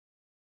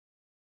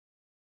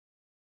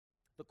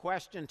The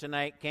question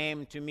tonight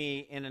came to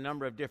me in a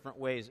number of different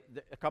ways.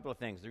 A couple of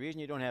things. The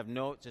reason you don't have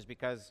notes is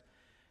because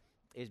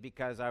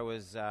I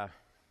was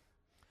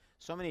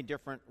so many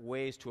different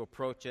ways to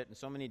approach it and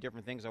so many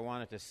different things I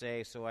wanted to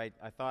say. So I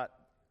thought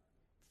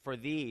for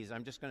these,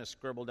 I'm just going to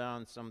scribble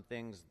down some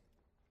things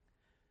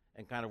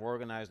and kind of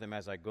organize them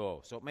as I go.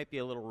 So it might be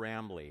a little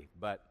rambly,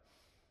 but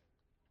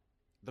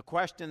the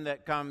question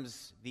that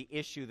comes, the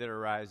issue that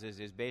arises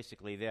is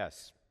basically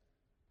this.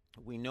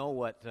 We know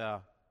what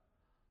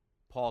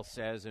Paul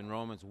says in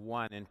Romans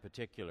 1 in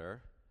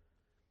particular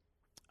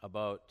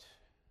about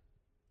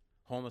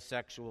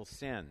homosexual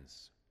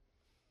sins.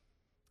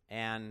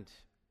 And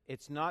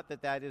it's not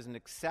that that isn't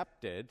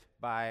accepted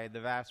by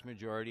the vast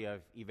majority of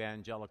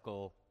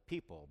evangelical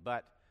people,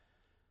 but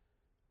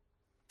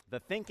the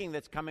thinking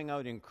that's coming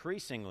out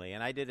increasingly,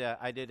 and I did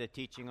a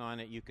teaching on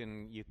it. You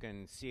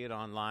can see it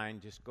online.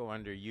 Just go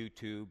under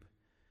YouTube,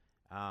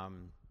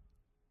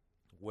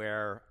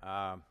 where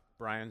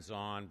Brian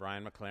Zahn,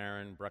 Brian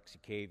McLaren, Bruxy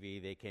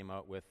Cavey, they came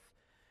out with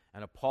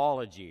an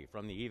apology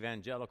from the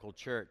evangelical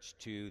church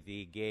to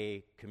the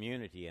gay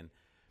community, and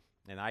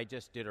I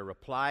just did a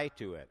reply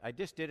to it. I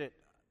just did it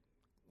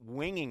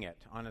winging it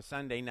on a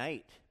Sunday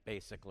night,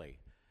 basically.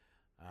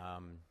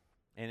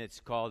 And it's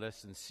called a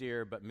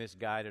sincere but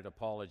misguided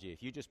apology.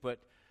 If you just put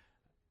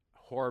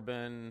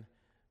Horban,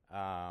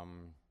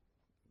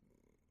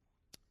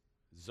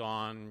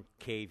 Zahn,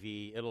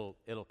 Cavey,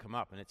 it'll come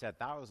up, and it's had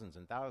thousands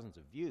and thousands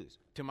of views,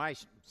 to my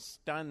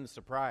stunned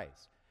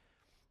surprise.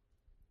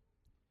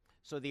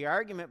 So the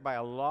argument by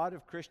a lot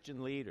of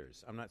Christian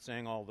leaders, I'm not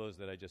saying all those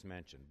that I just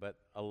mentioned, but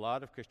a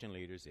lot of Christian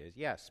leaders is,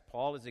 yes,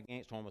 Paul is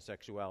against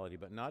homosexuality,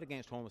 but not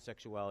against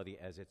homosexuality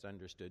as it's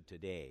understood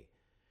today,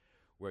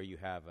 where you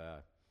have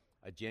a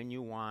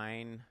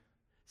genuine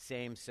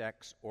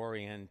same-sex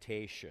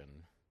orientation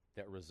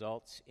that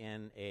results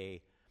in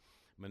a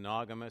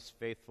monogamous,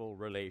 faithful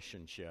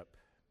relationship,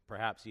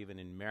 perhaps even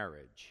in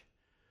marriage.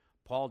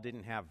 Paul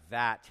didn't have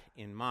that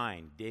in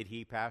mind. Did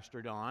he,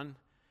 Pastor Don?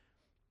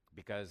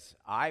 Because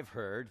I've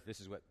heard,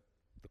 this is what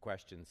the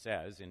question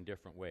says in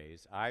different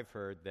ways, I've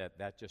heard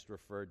that just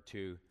referred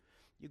to,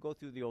 you go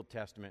through the Old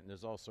Testament and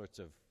there's all sorts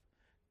of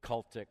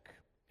cultic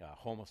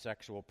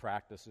homosexual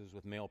practices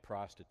with male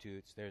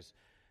prostitutes. There's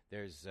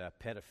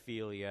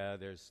pedophilia,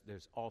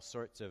 there's all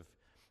sorts of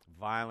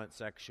violent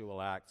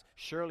sexual acts.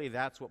 Surely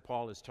that's what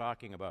Paul is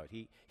talking about.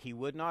 He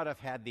would not have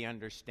had the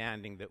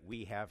understanding that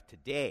we have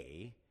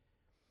today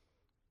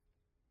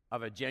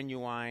of a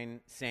genuine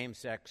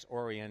same-sex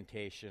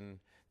orientation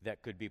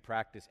that could be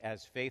practiced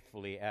as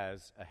faithfully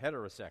as a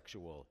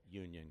heterosexual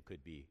union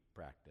could be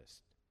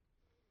practiced.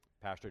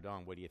 Pastor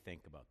Don, what do you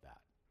think about that?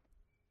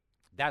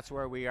 That's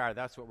where we are.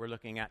 That's what we're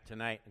looking at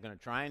tonight. I'm going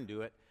to try and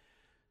do it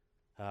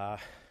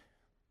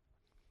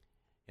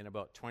in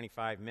about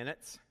 25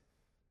 minutes.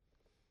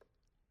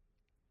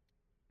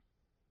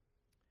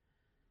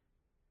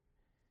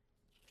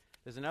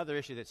 There's another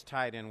issue that's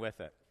tied in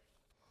with it.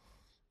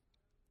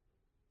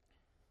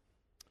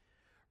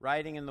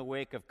 Riding in the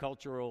wake of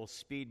cultural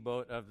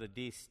speedboat of the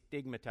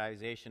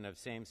destigmatization of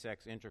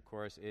same-sex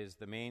intercourse is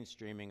the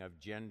mainstreaming of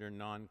gender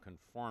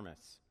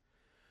nonconformists.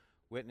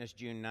 Witness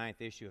June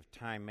 9th issue of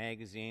Time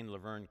magazine.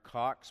 Laverne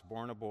Cox,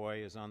 born a boy,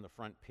 is on the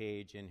front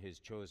page in his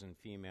chosen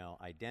female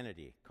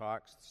identity.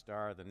 Cox, the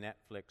star of the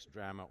Netflix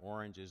drama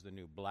Orange is the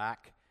New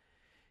Black,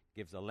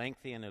 gives a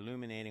lengthy and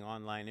illuminating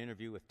online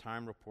interview with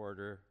Time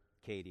reporter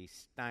Katie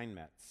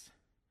Steinmetz.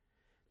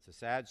 It's a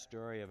sad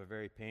story of a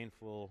very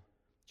painful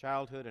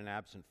childhood, an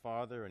absent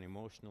father, an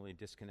emotionally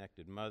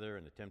disconnected mother,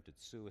 an attempted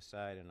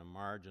suicide, and a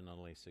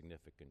marginally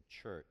significant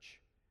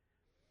church.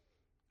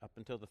 Up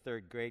until the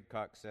third grade,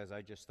 Cox says,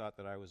 I just thought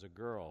that I was a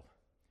girl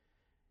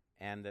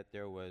and that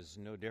there was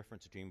no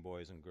difference between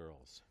boys and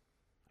girls.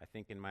 I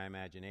think in my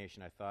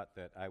imagination I thought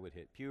that I would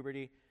hit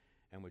puberty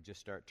and would just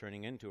start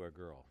turning into a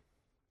girl.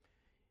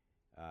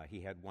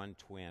 He had one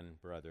twin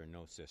brother,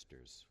 no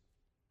sisters.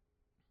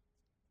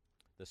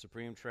 The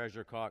supreme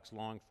treasure Cox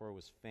longed for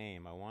was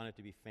fame. I wanted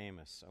to be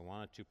famous. I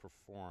wanted to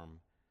perform.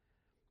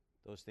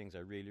 Those things I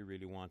really,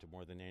 really wanted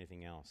more than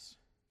anything else.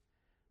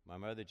 My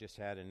mother just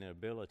had an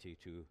inability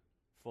to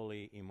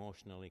fully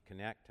emotionally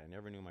connect. I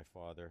never knew my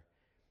father.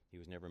 He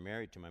was never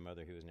married to my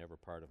mother. He was never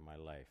part of my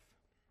life.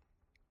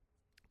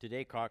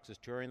 Today, Cox is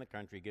touring the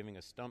country giving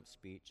a stump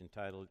speech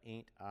entitled,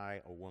 Ain't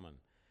I a Woman?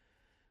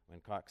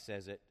 When Cox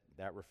says it,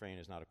 that refrain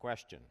is not a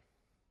question.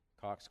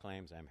 Cox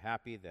claims, I'm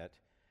happy that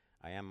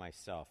I am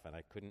myself, and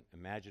I couldn't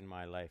imagine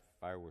my life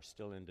if I were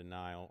still in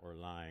denial or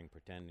lying,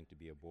 pretending to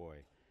be a boy.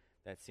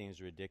 That seems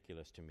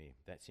ridiculous to me.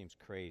 That seems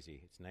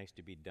crazy. It's nice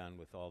to be done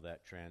with all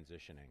that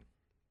transitioning.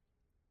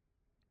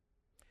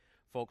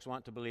 Folks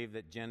want to believe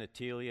that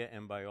genitalia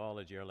and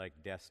biology are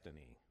like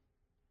destiny.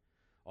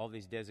 All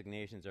these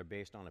designations are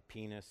based on a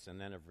penis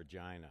and then a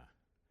vagina.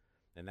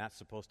 And that's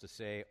supposed to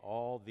say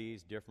all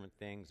these different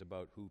things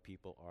about who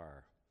people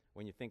are.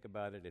 When you think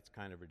about it, it's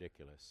kind of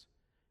ridiculous.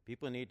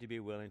 People need to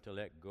be willing to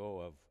let go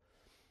of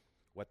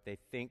what they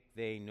think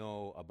they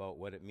know about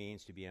what it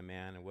means to be a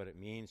man and what it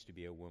means to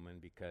be a woman,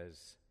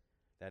 because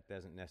that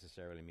doesn't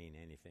necessarily mean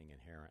anything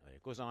inherently.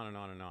 It goes on and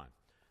on and on.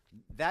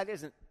 That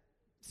isn't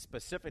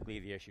specifically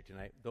the issue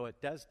tonight, though it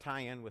does tie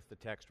in with the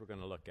text we're going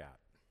to look at.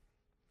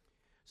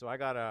 So I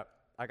gotta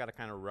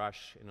kind of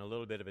rush in a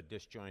little bit of a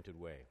disjointed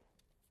way.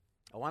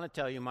 I want to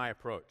tell you my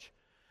approach.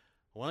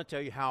 I want to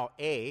tell you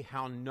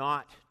how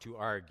not to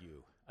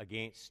argue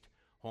against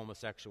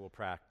homosexual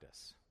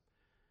practice.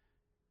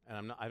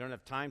 And I don't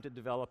have time to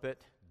develop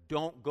it.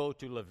 Don't go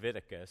to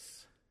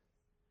Leviticus.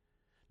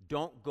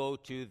 Don't go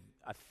to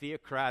a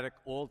theocratic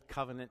Old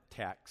Covenant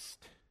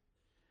text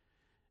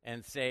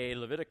and say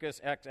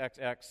Leviticus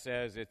XXX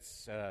says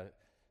it's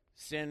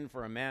sin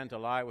for a man to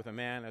lie with a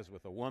man as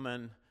with a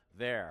woman.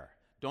 There.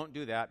 Don't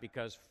do that,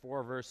 because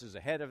 4 verses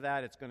ahead of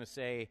that it's going to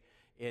say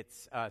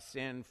it's a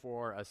sin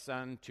for a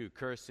son to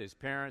curse his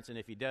parents, and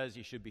if he does,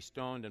 he should be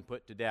stoned and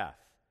put to death.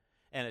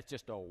 And it's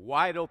just a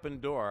wide open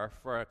door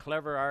for a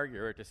clever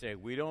arguer to say,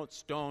 we don't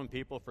stone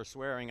people for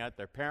swearing at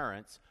their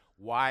parents.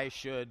 Why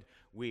should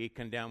we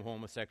condemn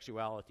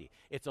homosexuality?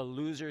 It's a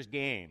loser's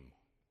game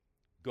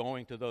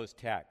going to those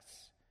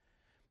texts.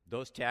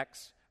 Those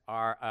texts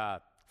are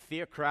a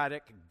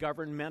theocratic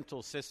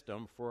governmental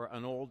system for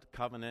an old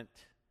covenant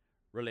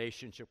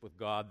relationship with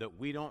God that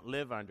we don't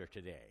live under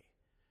today.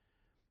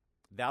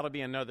 That'll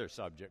be another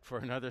subject for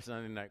another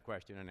Sunday night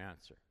question and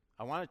answer.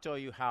 I want to tell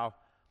you how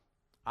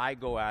I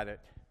go at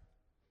it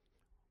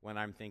when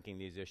I'm thinking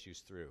these issues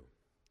through.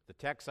 The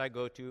texts I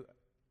go to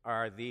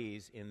are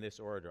these in this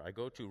order. I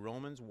go to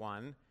Romans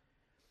 1,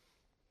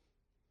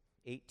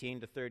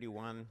 18 to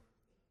 31.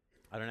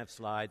 I don't have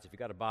slides. If you've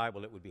got a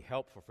Bible, it would be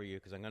helpful for you,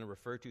 because I'm going to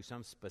refer to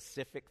some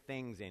specific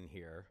things in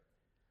here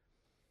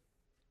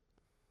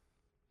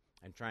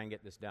and try and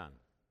get this done.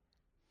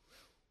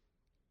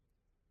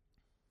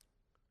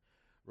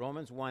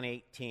 Romans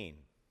 1:18.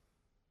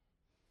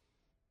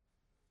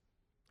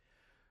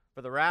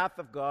 For the wrath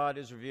of God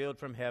is revealed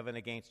from heaven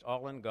against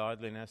all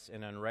ungodliness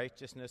and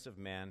unrighteousness of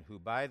men, who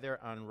by their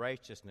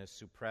unrighteousness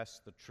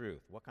suppress the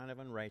truth. What kind of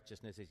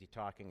unrighteousness is he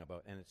talking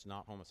about? And it's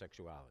not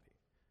homosexuality.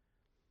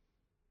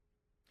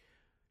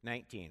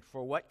 19.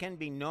 For what can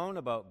be known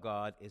about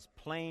God is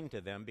plain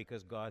to them,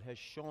 because God has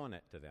shown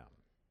it to them.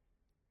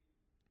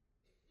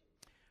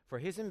 For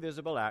his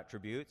invisible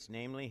attributes,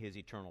 namely his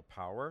eternal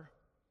power,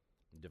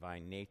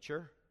 divine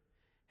nature,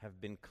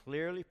 have been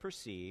clearly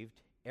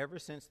perceived ever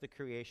since the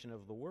creation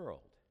of the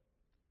world,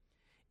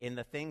 in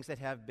the things that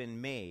have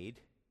been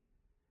made,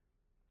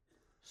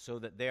 so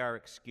that they are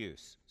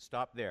excuse.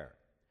 Stop there.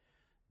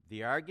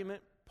 The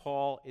argument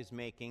Paul is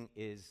making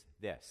is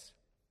this.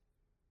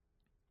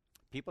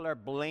 People are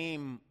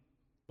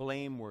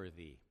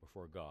blameworthy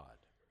before God,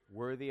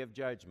 worthy of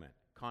judgment,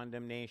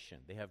 condemnation.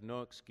 They have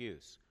no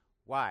excuse.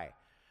 Why?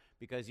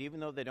 Because even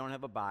though they don't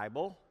have a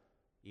Bible,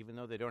 even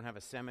though they don't have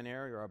a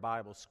seminary or a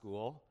Bible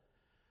school,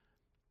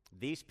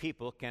 these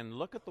people can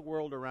look at the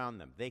world around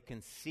them. They can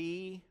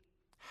see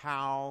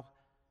how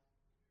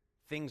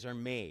things are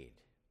made.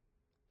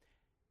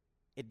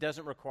 It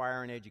doesn't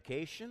require an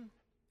education.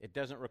 It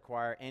doesn't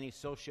require any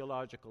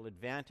sociological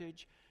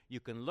advantage. You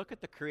can look at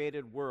the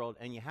created world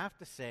and you have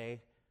to say,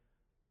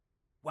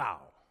 wow.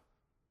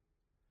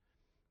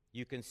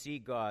 You can see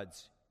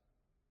God's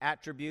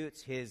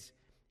attributes, his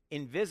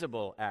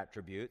invisible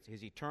attributes,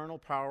 his eternal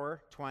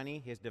power, 20,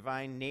 his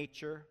divine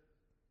nature,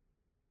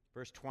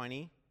 verse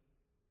 20.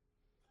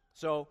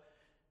 So,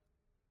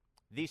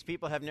 these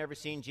people have never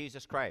seen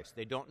Jesus Christ.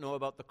 They don't know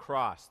about the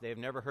cross. They have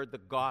never heard the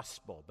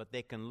gospel, but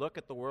they can look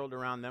at the world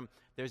around them.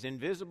 There's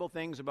invisible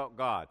things about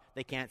God.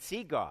 They can't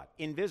see God.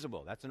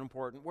 Invisible, that's an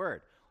important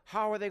word.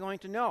 How are they going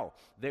to know?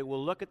 They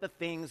will look at the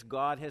things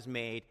God has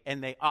made,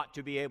 and they ought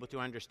to be able to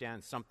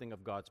understand something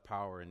of God's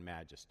power and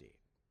majesty.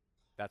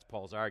 That's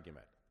Paul's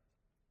argument.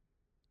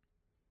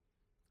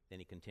 Then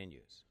he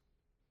continues.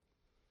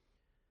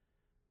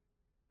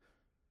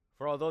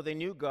 For although they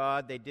knew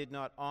God, they did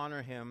not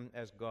honor him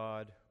as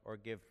God or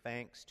give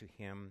thanks to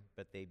him,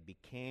 but they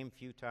became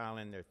futile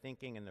in their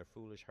thinking, and their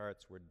foolish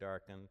hearts were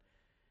darkened.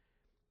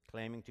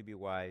 Claiming to be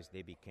wise,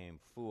 they became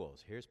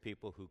fools. Here's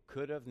people who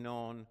could have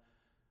known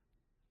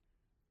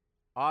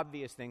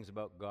obvious things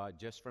about God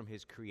just from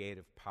his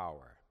creative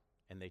power,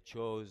 and they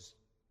chose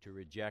to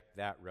reject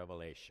that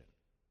revelation.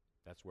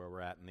 That's where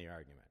we're at in the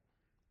argument.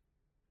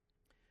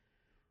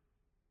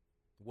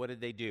 What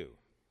did they do?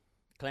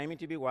 Claiming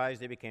to be wise,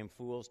 they became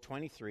fools,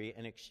 23,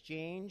 and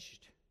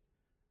exchanged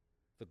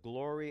the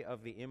glory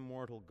of the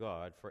immortal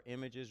God for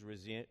images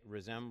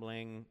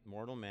resembling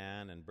mortal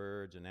man and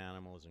birds and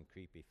animals and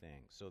creepy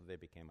things. So they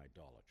became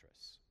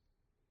idolatrous.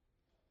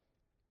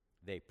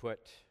 They put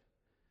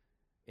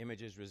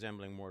images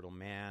resembling mortal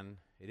man.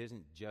 It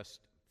isn't just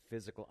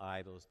physical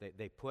idols.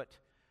 They put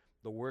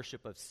the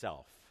worship of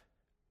self,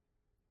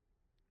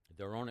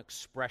 their own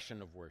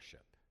expression of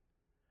worship.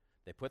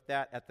 They put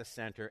that at the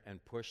center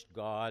and pushed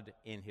God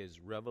in his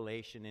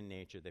revelation in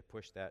nature. They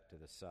pushed that to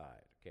the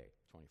side. Okay,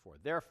 24.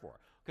 Therefore,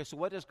 so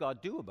what does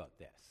God do about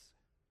this?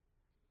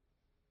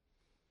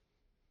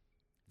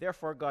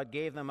 Therefore, God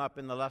gave them up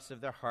in the lust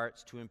of their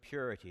hearts to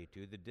impurity,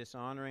 to the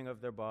dishonoring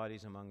of their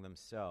bodies among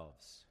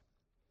themselves.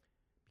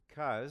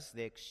 because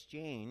they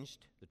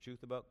exchanged the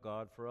truth about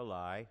God for a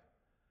lie,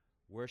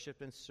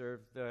 worshiped and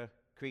served the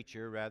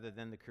creature rather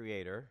than the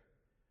Creator,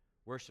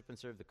 worship and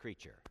serve the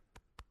creature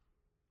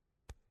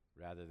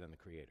rather than the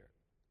Creator,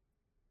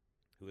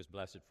 who is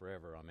blessed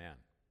forever. Amen.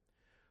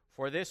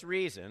 For this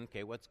reason,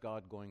 okay, what's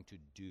God going to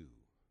do?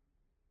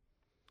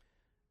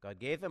 God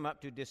gave them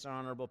up to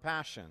dishonorable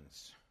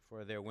passions,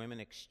 for their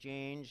women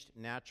exchanged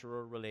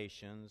natural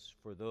relations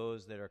for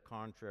those that are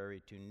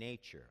contrary to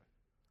nature.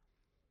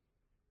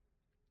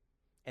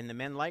 And the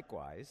men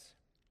likewise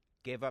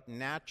gave up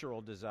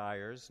natural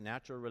desires,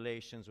 natural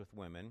relations with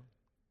women,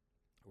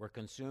 were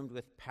consumed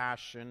with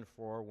passion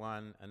for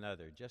one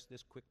another. Just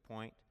this quick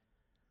point.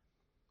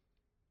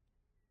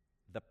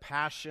 The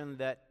passion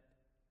that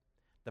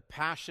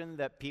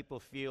people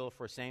feel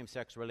for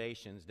same-sex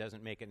relations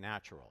doesn't make it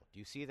natural. Do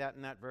you see that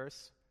in that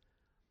verse?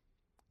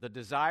 The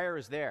desire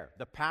is there.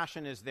 The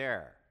passion is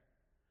there.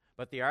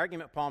 But the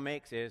argument Paul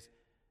makes is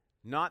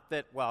not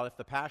that, well, if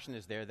the passion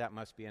is there, that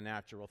must be a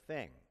natural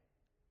thing.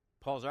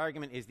 Paul's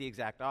argument is the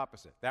exact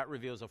opposite. That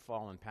reveals a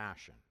fallen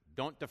passion.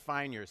 Don't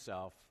define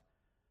yourself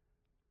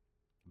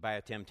by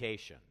a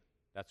temptation.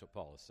 That's what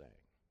Paul is saying.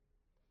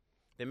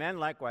 The men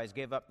likewise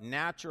gave up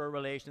natural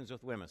relations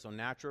with women. So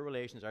natural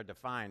relations are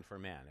defined for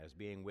men as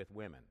being with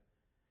women.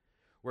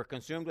 Were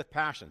consumed with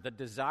passion. The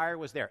desire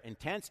was there.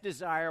 Intense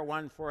desire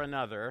one for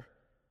another.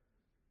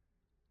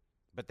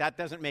 But that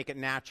doesn't make it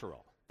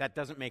natural. That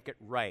doesn't make it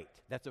right.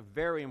 That's a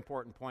very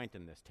important point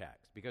in this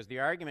text. Because the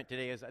argument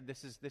today is,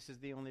 this is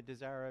the only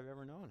desire I've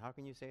ever known. How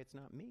can you say it's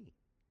not me?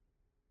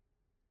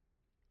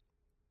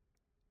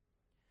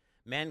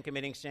 Men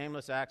committing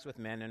shameless acts with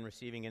men and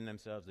receiving in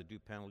themselves the due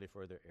penalty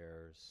for their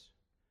errors.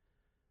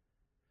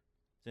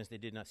 Since they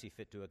did not see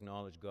fit to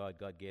acknowledge God,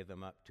 God gave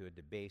them up to a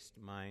debased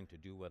mind to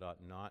do what ought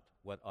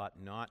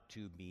not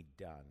to be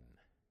done.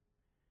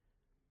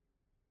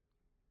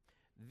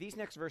 These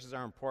next verses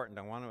are important.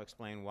 I want to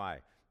explain why.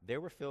 They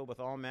were filled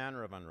with all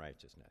manner of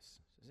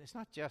unrighteousness. It's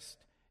not just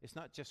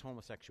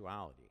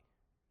homosexuality.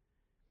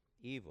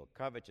 Evil,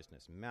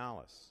 covetousness,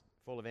 malice,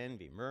 full of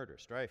envy, murder,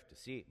 strife,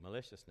 deceit,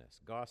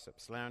 maliciousness, gossip,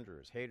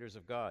 slanderers, haters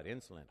of God,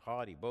 insolent,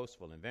 haughty,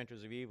 boastful,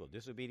 inventors of evil,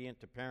 disobedient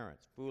to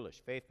parents, foolish,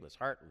 faithless,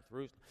 heartless,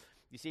 ruthless.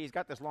 You see, he's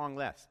got this long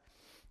list.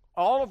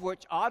 All of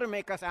which ought to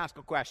make us ask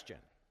a question.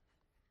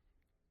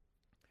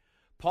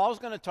 Paul's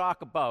going to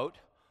talk about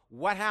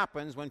what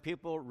happens when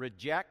people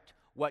reject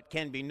what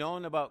can be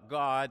known about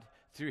God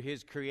through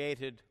his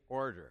created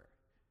order.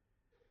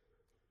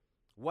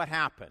 What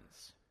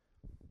happens?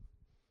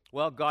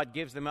 Well, God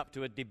gives them up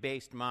to a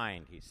debased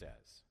mind, he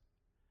says.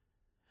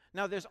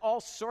 Now, there's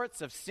all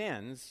sorts of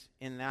sins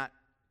in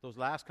those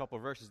last couple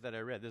of verses that I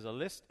read. There's a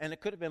list, and it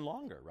could have been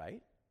longer,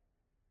 right?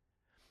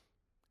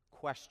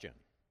 Question.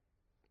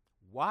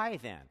 Why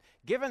then?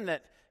 Given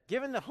that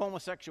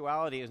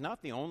homosexuality is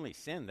not the only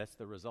sin that's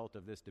the result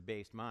of this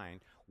debased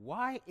mind,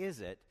 why is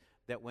it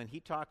that when he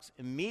talks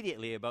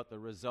immediately about the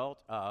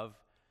result of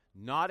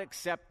not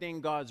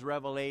accepting God's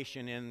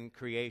revelation in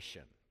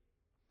creation,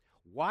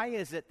 why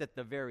is it that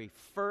the very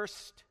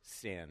first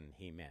sin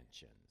he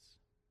mentions?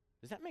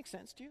 Does that make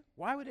sense to you?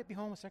 Why would it be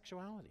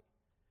homosexuality?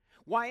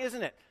 Why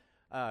isn't it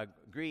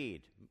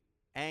greed,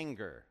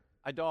 anger,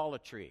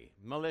 idolatry,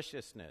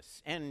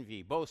 maliciousness,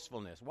 envy,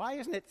 boastfulness? Why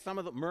isn't it some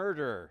of the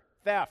murder,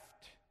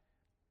 theft?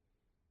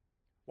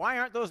 Why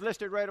aren't those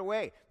listed right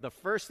away? The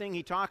first thing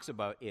he talks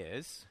about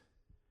is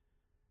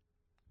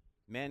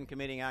men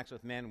committing acts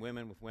with men,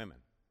 women with women.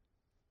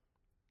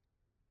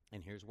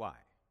 And here's why.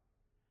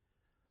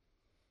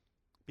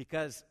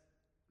 Because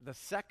the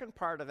second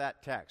part of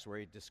that text where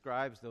he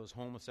describes those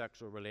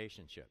homosexual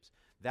relationships,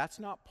 that's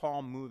not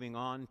Paul moving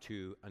on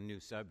to a new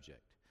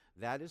subject.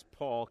 That is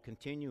Paul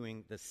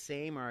continuing the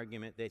same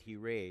argument that he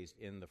raised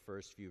in the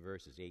first few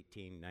verses,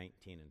 18,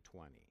 19, and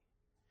 20.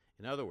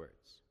 In other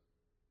words,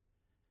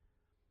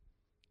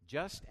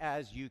 just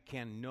as you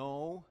can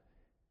know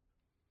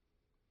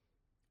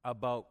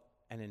about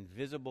an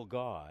invisible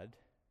God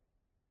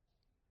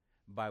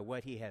by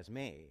what he has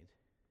made,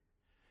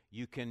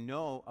 you can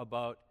know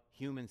about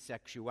human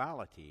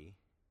sexuality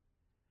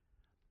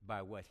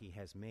by what he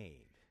has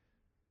made.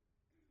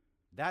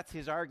 That's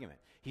his argument.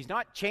 He's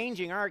not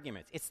changing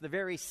arguments. It's the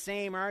very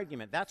same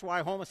argument. That's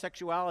why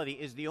homosexuality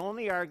is the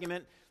only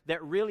argument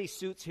that really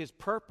suits his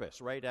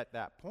purpose right at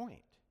that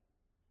point.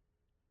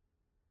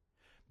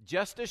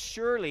 Just as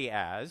surely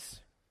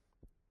as,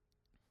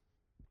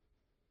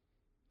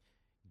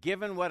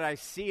 given what I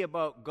see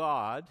about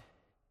God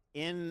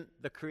in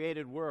the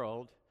created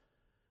world,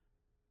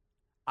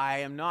 I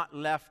am not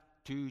left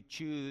to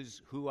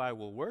choose who I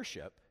will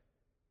worship.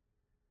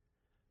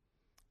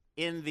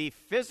 In the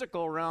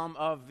physical realm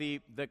of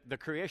the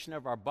creation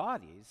of our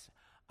bodies,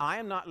 I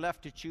am not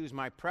left to choose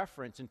my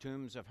preference in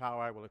terms of how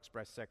I will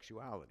express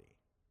sexuality.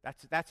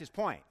 That's his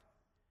point.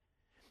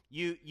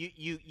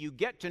 You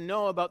get to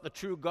know about the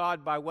true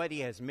God by what he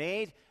has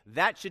made.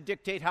 That should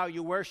dictate how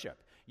you worship.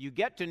 You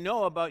get to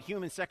know about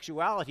human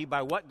sexuality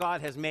by what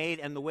God has made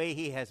and the way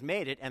he has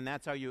made it, and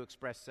that's how you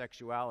express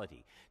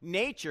sexuality.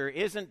 Nature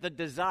isn't the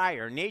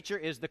desire. Nature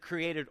is the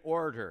created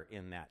order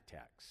in that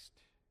text.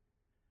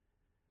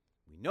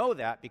 We know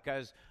that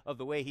because of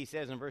the way he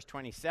says in verse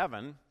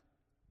 27,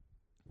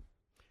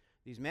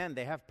 these men,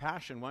 they have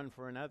passion one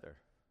for another.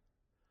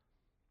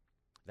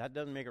 That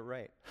doesn't make it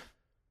right.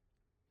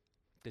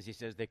 Because he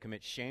says they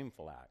commit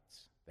shameful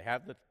acts. They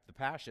have the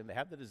passion, they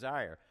have the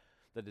desire.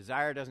 The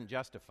desire doesn't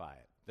justify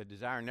it. The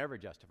desire never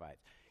justifies.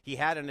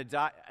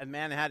 A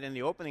man had in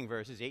the opening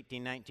verses,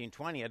 18, 19,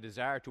 20, a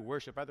desire to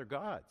worship other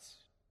gods.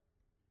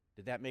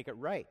 Did that make it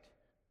right?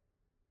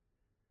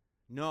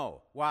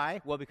 No. Why?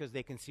 Well, because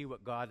they can see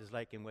what God is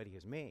like and what he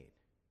has made.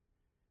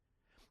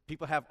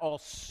 People have all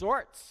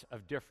sorts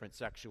of different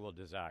sexual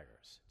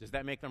desires. Does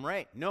that make them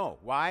right? No.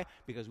 Why?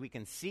 Because we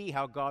can see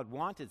how God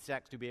wanted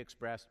sex to be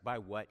expressed by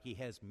what he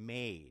has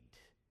made.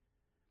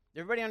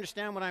 Everybody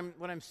understand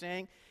what I'm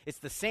saying? It's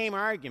the same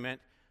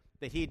argument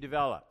that he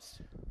develops.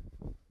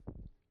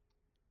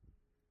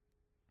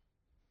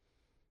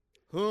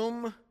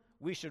 Whom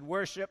we should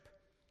worship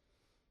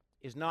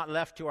is not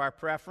left to our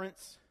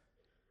preference,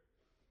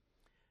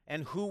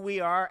 and who we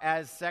are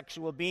as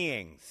sexual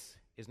beings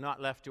is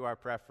not left to our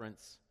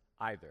preference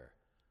either.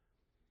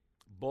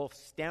 Both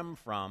stem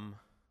from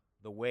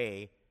the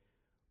way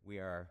we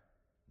are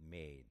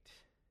made.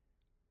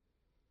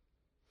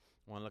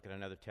 I want to look at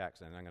another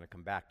text, and I'm going to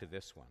come back to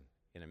this one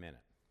in a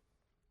minute.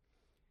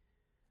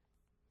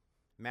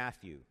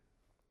 Matthew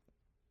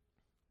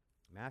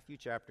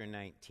chapter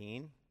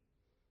 19.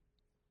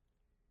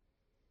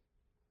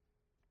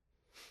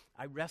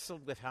 I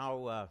wrestled with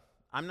how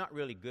I'm not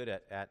really good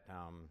at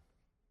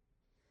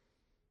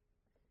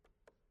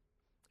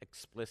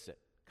explicit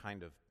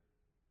kind of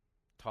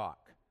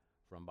talk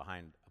from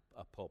behind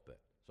a pulpit.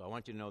 So I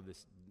want you to know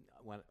this.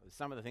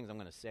 Some of the things I'm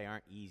going to say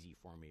aren't easy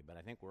for me, but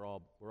I think we're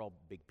all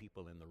big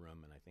people in the room,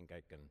 and I think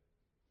I can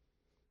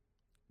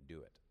do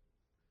it.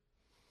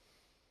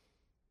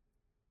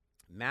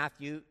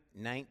 Matthew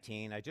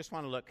 19. I just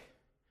want to look.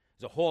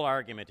 There's a whole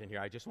argument in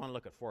here. I just want to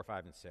look at 4,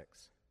 5, and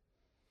 6.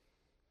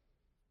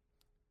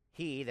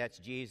 He, that's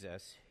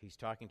Jesus, he's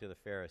talking to the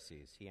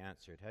Pharisees. He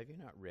answered, "Have you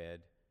not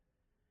read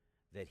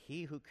that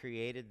he who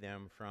created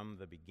them from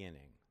the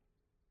beginning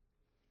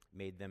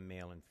made them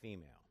male and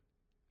female?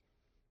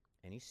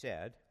 And he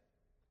said,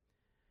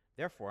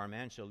 therefore a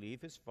man shall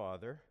leave his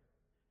father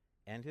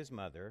and his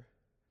mother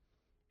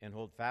and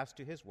hold fast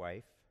to his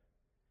wife,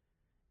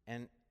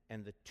 and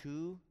the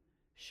two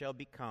shall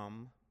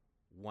become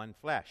one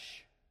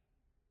flesh.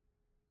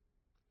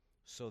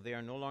 So they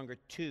are no longer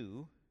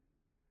two,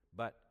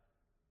 but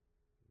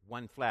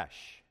one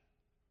flesh."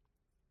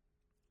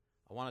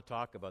 I want to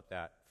talk about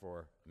that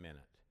for a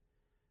minute.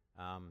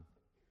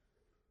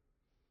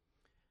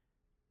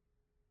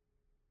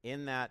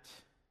 In that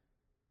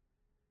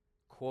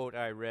quote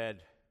I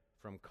read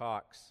from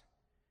Cox,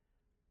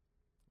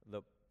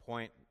 the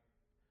point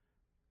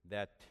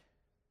that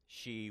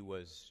she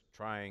was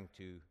trying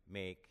to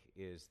make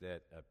is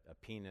that a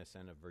penis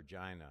and a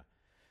vagina,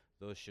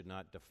 those should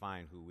not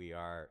define who we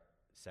are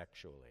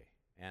sexually.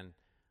 And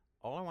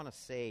all I want to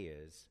say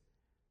is,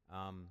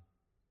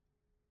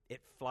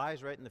 it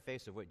flies right in the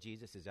face of what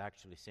Jesus is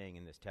actually saying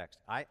in this text.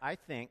 I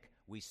think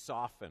we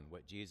soften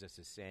what Jesus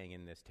is saying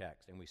in this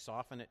text, and we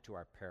soften it to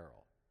our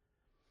peril.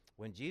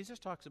 When Jesus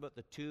talks about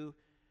the two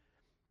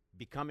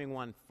becoming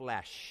one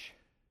flesh,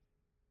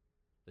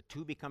 the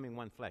two becoming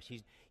one flesh,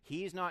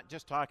 he's not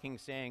just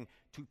saying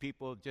two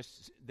people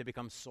they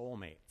become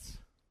soulmates.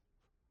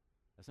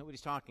 That's not what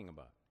he's talking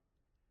about.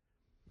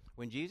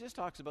 When Jesus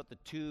talks about the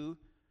two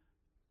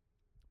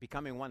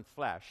becoming one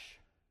flesh,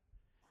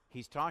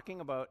 he's talking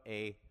about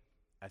a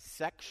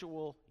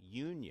sexual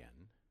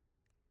union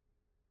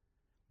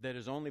that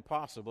is only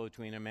possible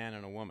between a man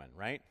and a woman,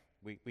 right?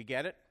 We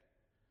get it?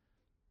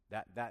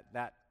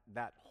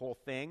 That whole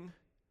thing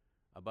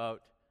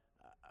about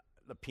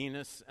the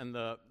penis and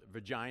the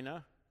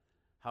vagina,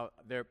 how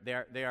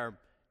they are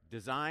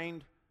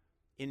designed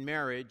in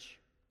marriage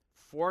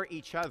for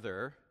each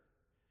other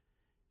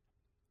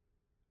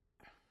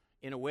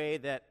in a way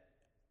that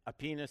a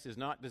penis is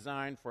not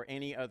designed for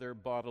any other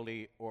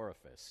bodily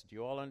orifice. Do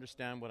you all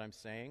understand what I'm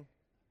saying?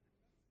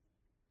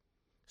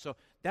 So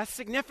that's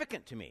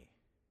significant to me.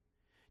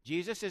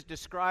 Jesus is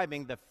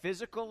describing the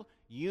physical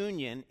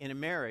union in a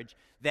marriage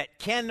that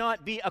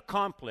cannot be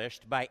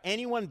accomplished by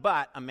anyone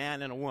but a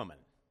man and a woman.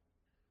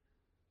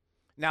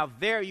 Now,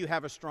 there you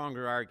have a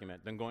stronger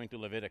argument than going to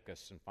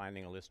Leviticus and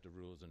finding a list of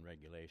rules and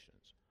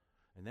regulations.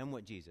 And then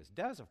what Jesus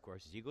does, of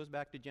course, is he goes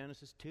back to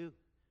Genesis 2.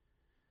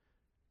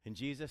 And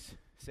Jesus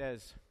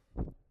says,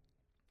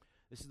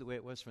 this is the way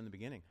it was from the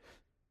beginning,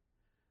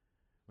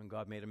 when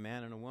God made a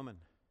man and a woman.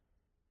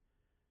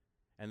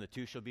 And the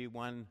two shall be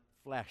one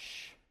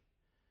flesh,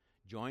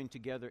 joined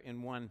together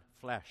in one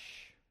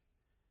flesh.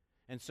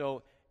 And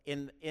so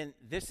in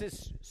this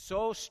is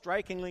so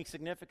strikingly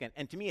significant,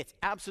 and to me it's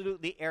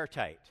absolutely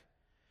airtight.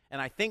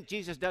 And I think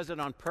Jesus does it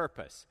on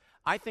purpose.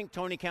 I think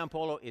Tony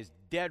Campolo is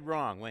dead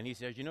wrong when he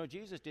says,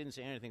 Jesus didn't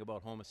say anything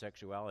about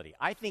homosexuality.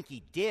 I think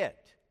he did.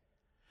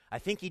 I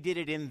think he did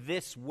it in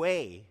this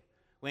way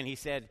when he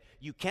said,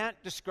 you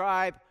can't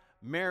describe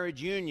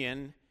marriage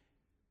union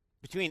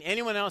between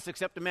anyone else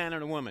except a man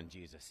and a woman,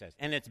 Jesus says.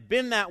 And it's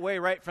been that way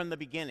right from the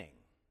beginning.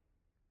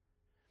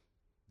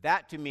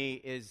 That, to me,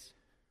 it's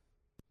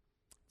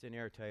an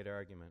airtight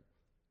argument.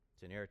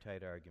 It's an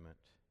airtight argument.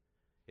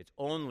 It's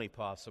only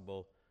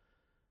possible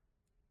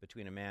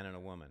between a man and a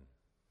woman.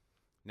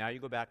 Now you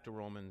go back to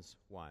Romans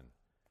 1,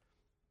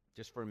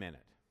 just for a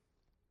minute.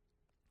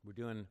 We're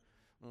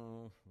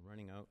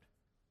running out.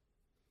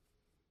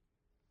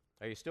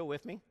 Are you still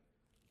with me?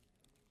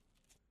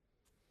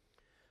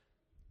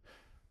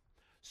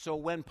 So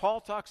when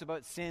Paul talks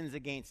about sins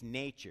against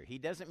nature, he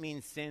doesn't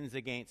mean sins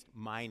against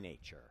my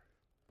nature.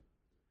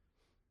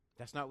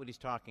 That's not what he's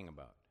talking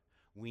about.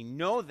 We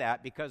know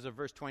that because of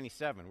verse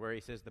 27, where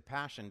he says the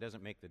passion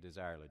doesn't make the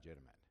desire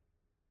legitimate.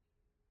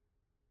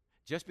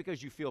 Just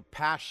because you feel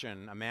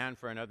passion, a man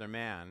for another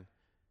man,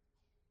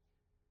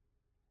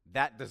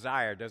 that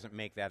desire doesn't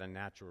make that a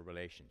natural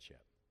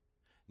relationship.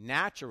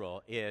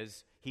 Natural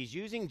is, he's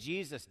using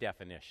Jesus'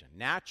 definition.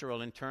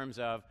 Natural in terms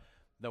of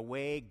the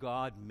way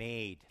God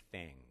made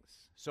things.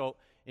 So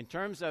in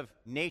terms of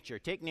nature,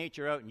 take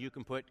nature out and you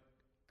can put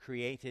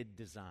created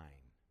design.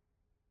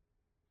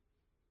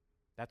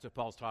 That's what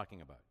Paul's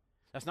talking about.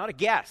 That's not a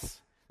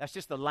guess. That's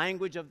just the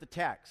language of the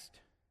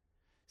text.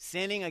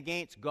 Sinning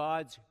against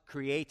God's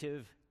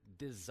creative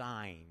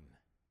design.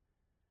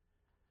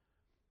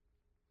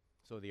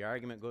 So the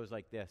argument goes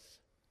like this.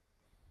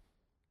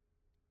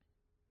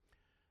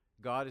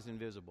 God is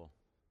invisible.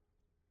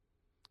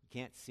 You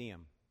can't see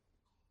him.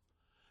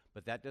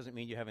 But that doesn't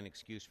mean you have an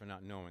excuse for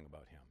not knowing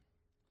about him.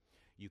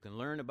 You can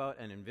learn about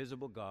an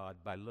invisible God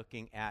by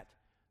looking at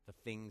the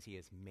things he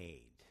has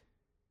made.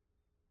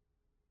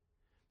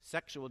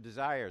 Sexual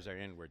desires are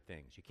inward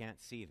things. You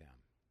can't see them.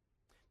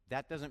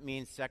 That doesn't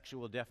mean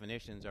sexual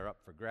definitions are up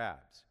for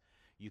grabs.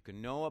 You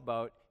can know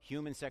about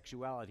human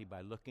sexuality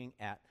by looking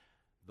at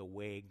the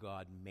way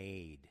God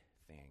made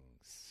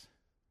things.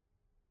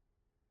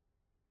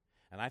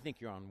 And I think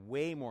you're on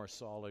way more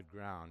solid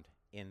ground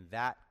in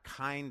that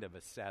kind of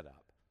a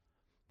setup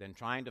than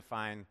trying to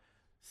find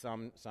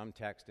some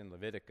text in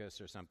Leviticus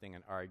or something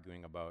and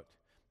arguing about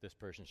this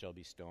person shall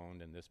be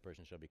stoned and this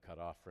person shall be cut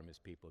off from his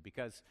people.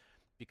 Because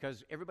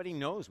everybody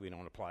knows we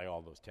don't apply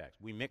all those texts.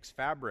 We mix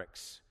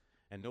fabrics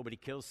and nobody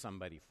kills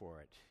somebody for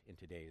it in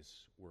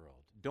today's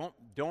world.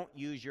 Don't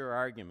use your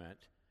argument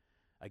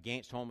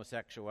against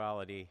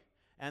homosexuality,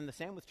 and the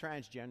same with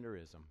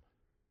transgenderism.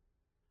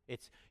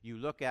 It's you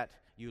look at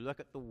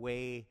the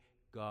way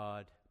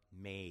God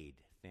made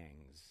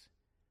things,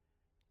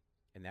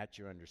 and that's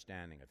your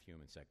understanding of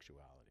human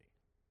sexuality.